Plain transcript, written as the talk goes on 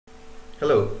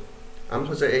Hello, I'm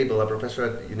Jose Abel, a professor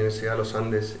at Universidad de los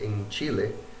Andes in Chile.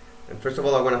 And first of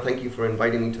all, I want to thank you for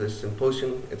inviting me to this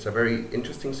symposium. It's a very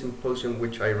interesting symposium,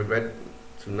 which I regret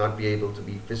to not be able to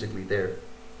be physically there.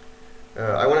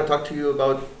 I want to talk to you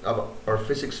about our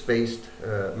physics-based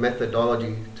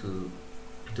methodology to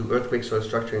do earthquake soil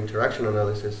structure interaction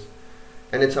analysis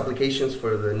and its applications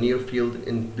for the near-field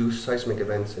induced seismic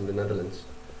events in the Netherlands.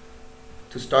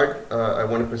 To start, I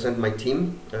want to present my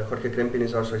team. Jorge Krempin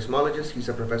is our seismologist. He's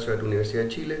a professor at Universidad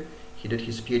de Chile. He did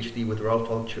his PhD with Rolf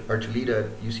Archuleta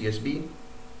at UCSB.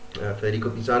 Federico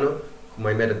Pisano, whom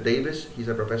I met at Davis. He's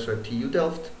a professor at TU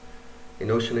Delft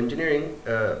in ocean engineering.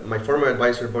 My former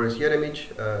advisor, Boris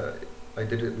Jeremic. I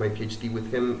did my PhD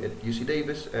with him at UC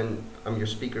Davis, and I'm your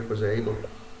speaker, Jose Abel.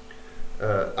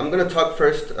 I'm going to talk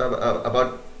first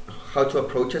about how to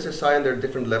approach SSI, and there are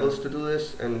different levels to do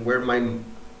this, and where my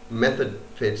method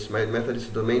fits. My method is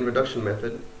a domain reduction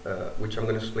method, which I'm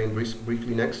going to explain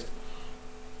briefly next.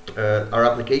 Our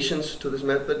applications to this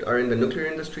method are in the nuclear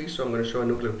industry, so I'm going to show a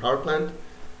nuclear power plant.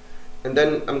 And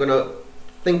then I'm going to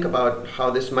think about how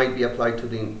this might be applied to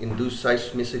the induced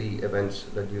seismicity events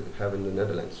that you have in the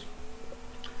Netherlands.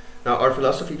 Now, our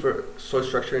philosophy for soil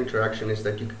structure interaction is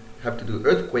that you have to do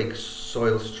earthquake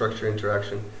soil structure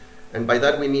interaction. And by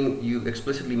that we mean you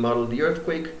explicitly model the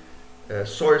earthquake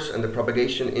source and the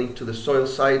propagation into the soil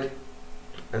site,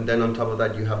 and then on top of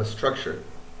that you have a structure.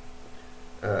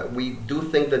 We do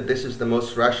think that this is the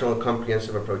most rational,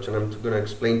 comprehensive approach, and I'm going to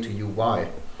explain to you why.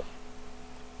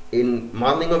 In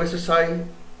modeling of SSI,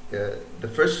 the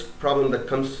first problem that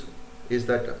comes is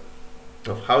that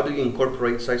of how do you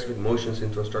incorporate seismic motions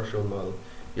into a structural model.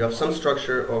 You have some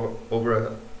structure over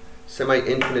a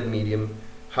semi-infinite medium.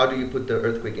 How do you put the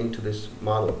earthquake into this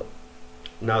model?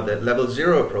 Now, the level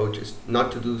 0 approach is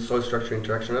not to do soil structure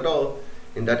interaction at all.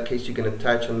 In that case, you can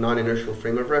attach a non-inertial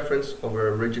frame of reference over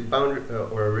a rigid boundary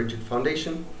or a rigid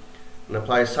foundation and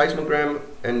apply a seismogram,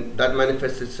 and that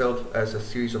manifests itself as a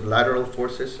series of lateral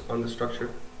forces on the structure.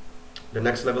 The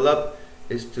next level up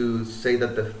is to say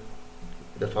that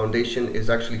the foundation is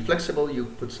actually flexible. You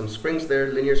put some springs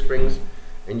there, linear springs,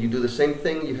 and you do the same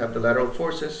thing. You have the lateral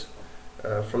forces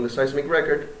from the seismic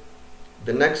record.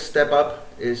 The next step up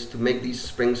is to make these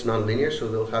springs nonlinear, so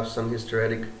they'll have some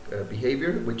hysteretic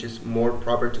behavior, which is more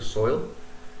proper to soil.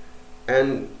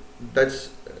 And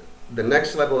that's the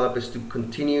next level up is to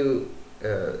continue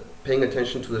paying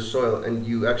attention to the soil, and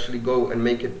you actually go and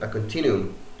make it a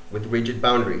continuum with rigid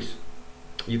boundaries.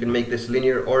 You can make this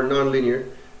linear or nonlinear,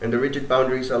 and the rigid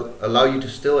boundaries allow you to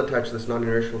still attach this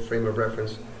non-inertial frame of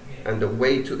reference, and the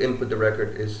way to input the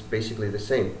record is basically the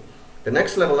same. The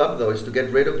next level up, though, is to get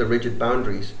rid of the rigid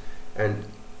boundaries and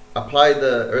apply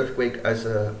the earthquake as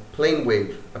a plane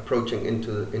wave approaching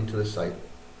into the site.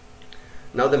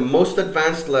 Now, the most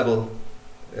advanced level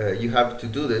you have to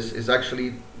do this is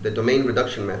actually the domain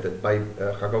reduction method by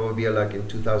Jacobo Bielak in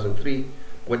 2003.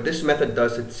 What this method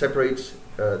does, it separates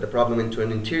the problem into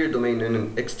an interior domain and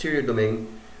an exterior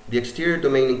domain. The exterior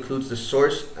domain includes the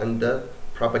source and the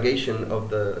propagation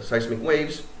of the seismic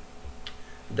waves.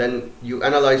 Then you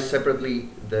analyze separately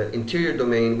the interior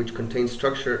domain, which contains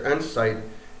structure and site,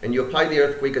 and you apply the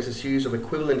earthquake as a series of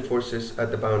equivalent forces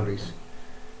at the boundaries.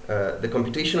 The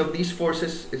computation of these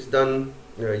forces is done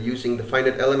using the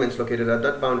finite elements located at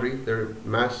that boundary, their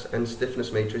mass and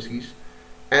stiffness matrices,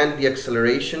 and the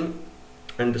acceleration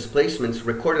and displacements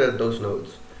recorded at those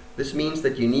nodes. This means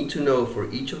that you need to know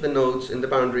for each of the nodes in the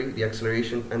boundary the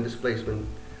acceleration and displacement,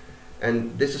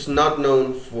 and this is not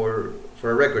known for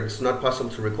a record. It's not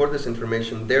possible to record this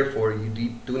information, therefore you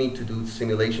do need to do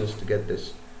simulations to get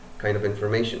this kind of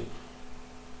information.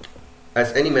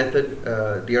 As any method,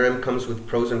 DRM comes with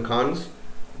pros and cons.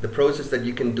 The pros is that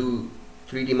you can do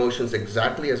 3D motions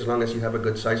exactly as long as you have a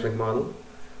good seismic model.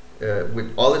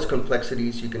 With all its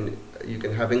complexities, you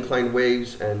can have inclined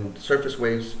waves and surface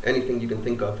waves, anything you can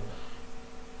think of.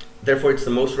 Therefore, it's the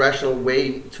most rational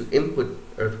way to input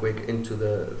earthquake into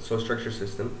the soil structure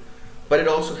system. But it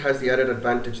also has the added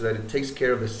advantage that it takes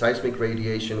care of the seismic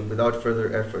radiation without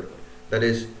further effort. That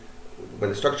is, when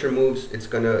the structure moves, it's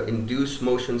going to induce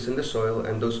motions in the soil,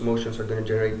 and those motions are going to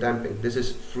generate damping. This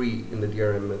is free in the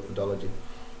DRM methodology.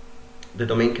 The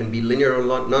domain can be linear or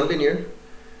nonlinear,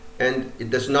 and it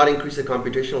does not increase the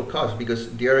computational cost because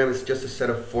DRM is just a set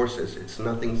of forces. It's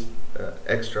nothing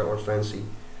extra or fancy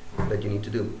that you need to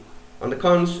do. On the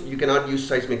cons, you cannot use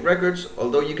seismic records,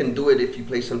 although you can do it if you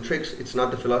play some tricks. It's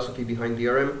not the philosophy behind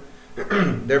DRM.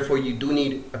 Therefore, you do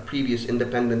need a previous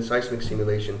independent seismic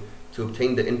simulation to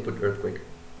obtain the input earthquake.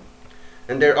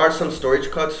 And there are some storage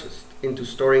cuts into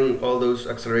storing all those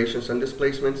accelerations and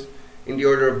displacements. in the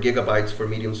order of gigabytes for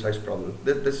medium-sized problems.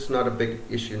 This is not a big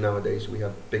issue nowadays. We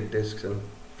have big disks and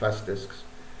fast disks.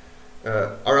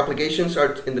 Our applications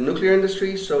are in the nuclear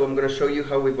industry, so I'm going to show you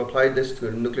how we've applied this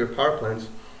to nuclear power plants.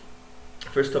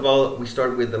 First of all, we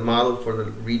start with the model for the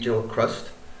regional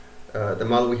crust. The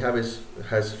model we have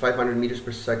has 500 meters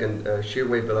per second shear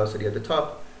wave velocity at the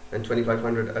top and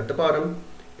 2500 at the bottom.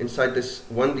 Inside this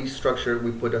 1D structure,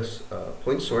 we put a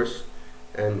point source,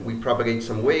 and we propagate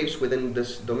some waves within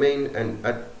this domain, and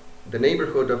at the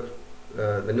neighborhood of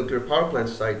the nuclear power plant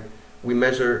site, we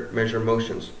measure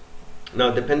motions.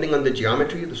 Now, depending on the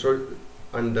geometry,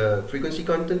 on the frequency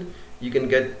content, you can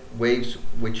get waves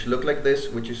which look like this,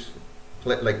 which is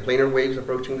like planar waves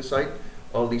approaching the site.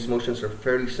 All these motions are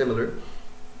fairly similar.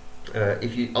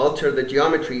 If you alter the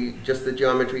geometry, just the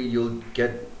geometry, you'll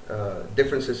get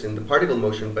differences in the particle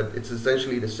motion, but it's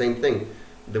essentially the same thing.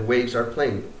 The waves are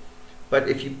plane. But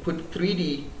if you put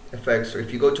 3D effects, or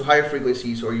if you go to higher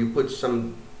frequencies, or you put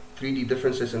some 3D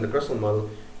differences in the crustal model,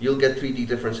 you'll get 3D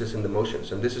differences in the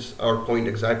motions. And this is our point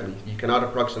exactly. You cannot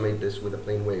approximate this with a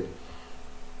plane wave.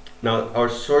 Now,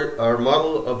 our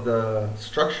model of the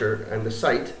structure and the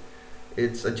site,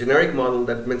 it's a generic model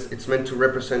that it's meant to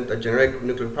represent a generic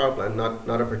nuclear power plant,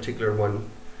 not a particular one.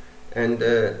 And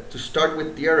to start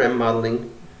with DRM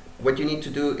modeling, what you need to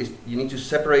do is you need to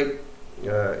separate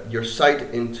your site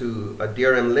into a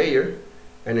DRM layer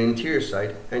and an interior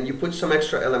site, and you put some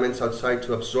extra elements outside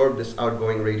to absorb this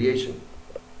outgoing radiation.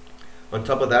 On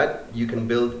top of that, you can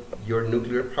build your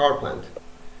nuclear power plant.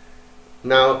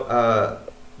 Now,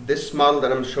 this model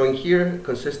that I'm showing here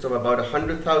consists of about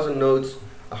 100,000 nodes,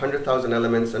 100,000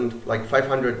 elements, and like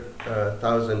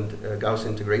 500,000 Gauss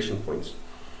integration points.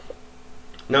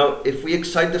 Now, if we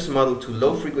excite this model to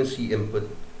low frequency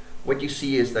input, what you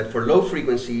see is that for low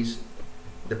frequencies,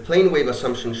 the plane wave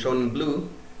assumption shown in blue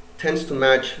tends to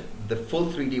match the full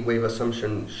 3D wave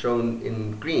assumption shown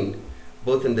in green,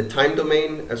 both in the time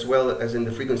domain as well as in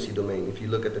the frequency domain, if you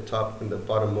look at the top and the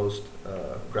bottommost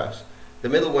graphs. The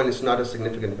middle one is not a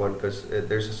significant one because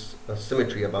there's a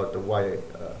symmetry about the y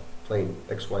plane,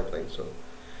 xy plane. So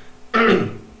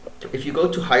if you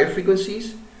go to higher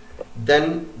frequencies,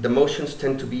 then the motions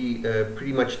tend to be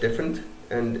pretty much different.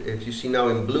 And if you see now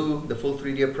in blue, the full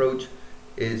 3D approach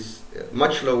is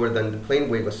much lower than the plane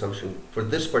wave assumption for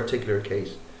this particular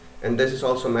case. And this is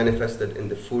also manifested in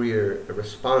the Fourier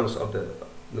response of the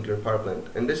nuclear power plant.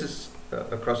 And this is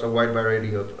across a wide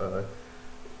variety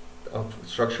of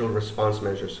structural response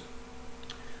measures.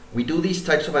 We do these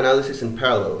types of analysis in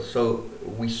parallel. So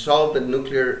we solve the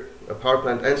nuclear power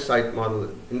plant and site model,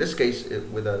 in this case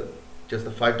with just a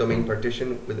 5-domain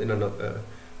partition within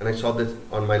and I solved it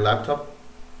on my laptop.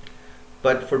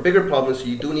 But for bigger problems,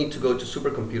 you do need to go to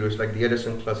supercomputers like the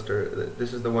Edison cluster.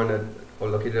 This is the one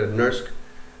located at NERSC,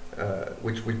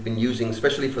 which we've been using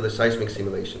especially for the seismic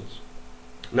simulations.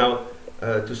 Now,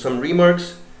 to some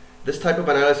remarks, this type of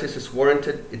analysis is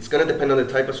warranted. It's going to depend on the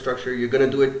type of structure. You're going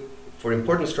to do it for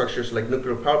important structures like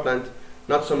nuclear power plant,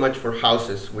 not so much for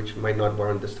houses, which might not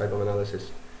warrant this type of analysis.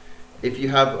 If you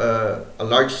have a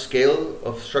large scale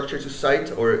of structure to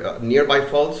site or nearby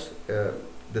faults,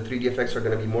 the 3D effects are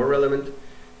going to be more relevant.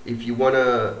 If you want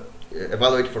to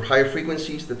evaluate for higher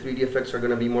frequencies, the 3D effects are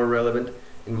going to be more relevant.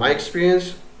 In my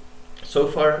experience, so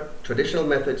far, traditional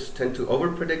methods tend to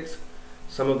overpredict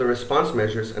some of the response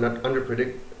measures and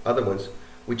underpredict other ones,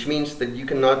 which means that you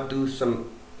cannot do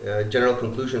some general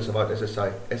conclusions about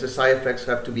SSI. SSI effects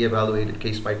have to be evaluated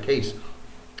case by case,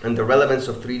 and the relevance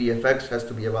of 3D effects has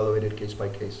to be evaluated case by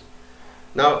case.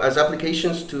 Now, as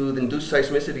applications to the induced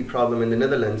seismicity problem in the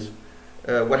Netherlands,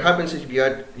 what happens is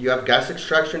you have gas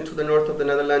extraction to the north of the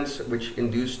Netherlands, which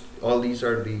induced, all these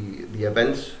are the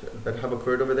events that have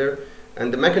occurred over there.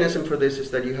 And the mechanism for this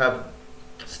is that you have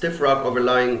stiff rock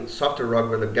overlying softer rock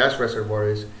where the gas reservoir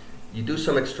is. You do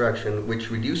some extraction,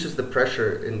 which reduces the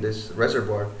pressure in this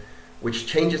reservoir, which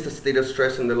changes the state of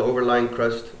stress in the overlying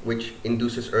crust, which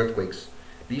induces earthquakes.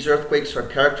 These earthquakes are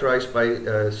characterized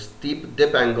by steep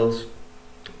dip angles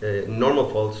in normal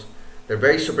faults. They're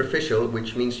very superficial,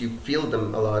 which means you feel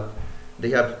them a lot. They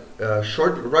have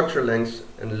short rupture lengths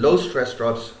and low stress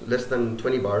drops, less than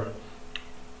 20 bar,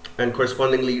 and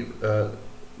correspondingly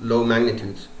low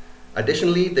magnitudes.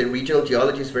 Additionally, the regional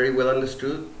geology is very well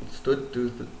understood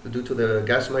due to the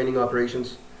gas mining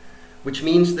operations, which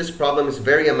means this problem is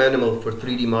very amenable for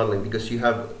 3D modeling because you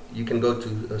can go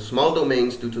to small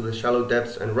domains due to the shallow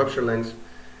depths and rupture lengths,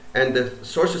 and the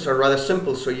sources are rather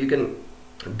simple, so you can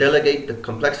delegate the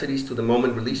complexities to the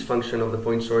moment release function of the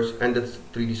point source and the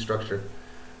 3D structure.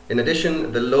 In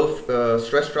addition, the low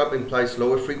stress drop implies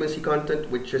lower frequency content,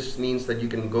 which just means that you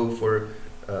can go for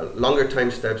longer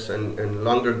time steps and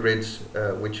longer grids,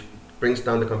 which brings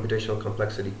down the computational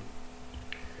complexity.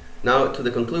 Now to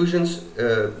the conclusions.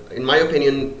 In my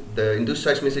opinion, the induced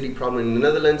seismicity problem in the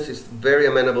Netherlands is very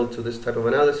amenable to this type of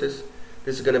analysis.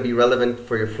 This is going to be relevant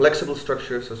for your flexible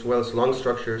structures as well as long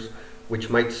structures, which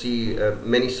might see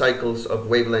many cycles of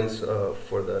wavelengths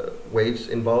for the waves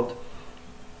involved.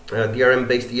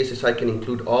 DRM-based ESSI can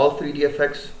include all 3D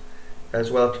effects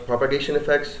as well as propagation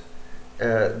effects.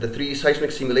 The 3D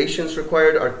seismic simulations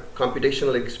required are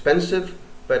computationally expensive,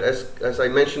 but as I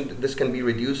mentioned, this can be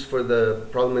reduced for the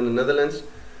problem in the Netherlands.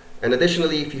 And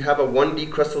additionally, if you have a 1D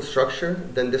crustal structure,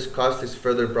 then this cost is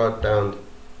further brought down.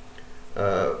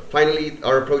 Finally,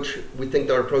 we think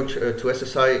our approach to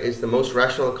SSI is the most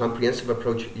rational, comprehensive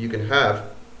approach you can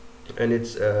have, and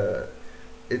it's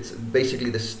basically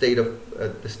the state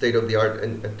of the art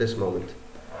at this moment.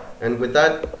 And with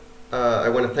that, I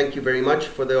want to thank you very much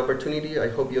for the opportunity. I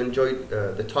hope you enjoyed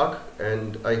the talk,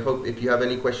 and I hope if you have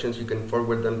any questions, you can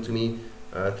forward them to me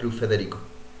through Federico.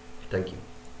 Thank you.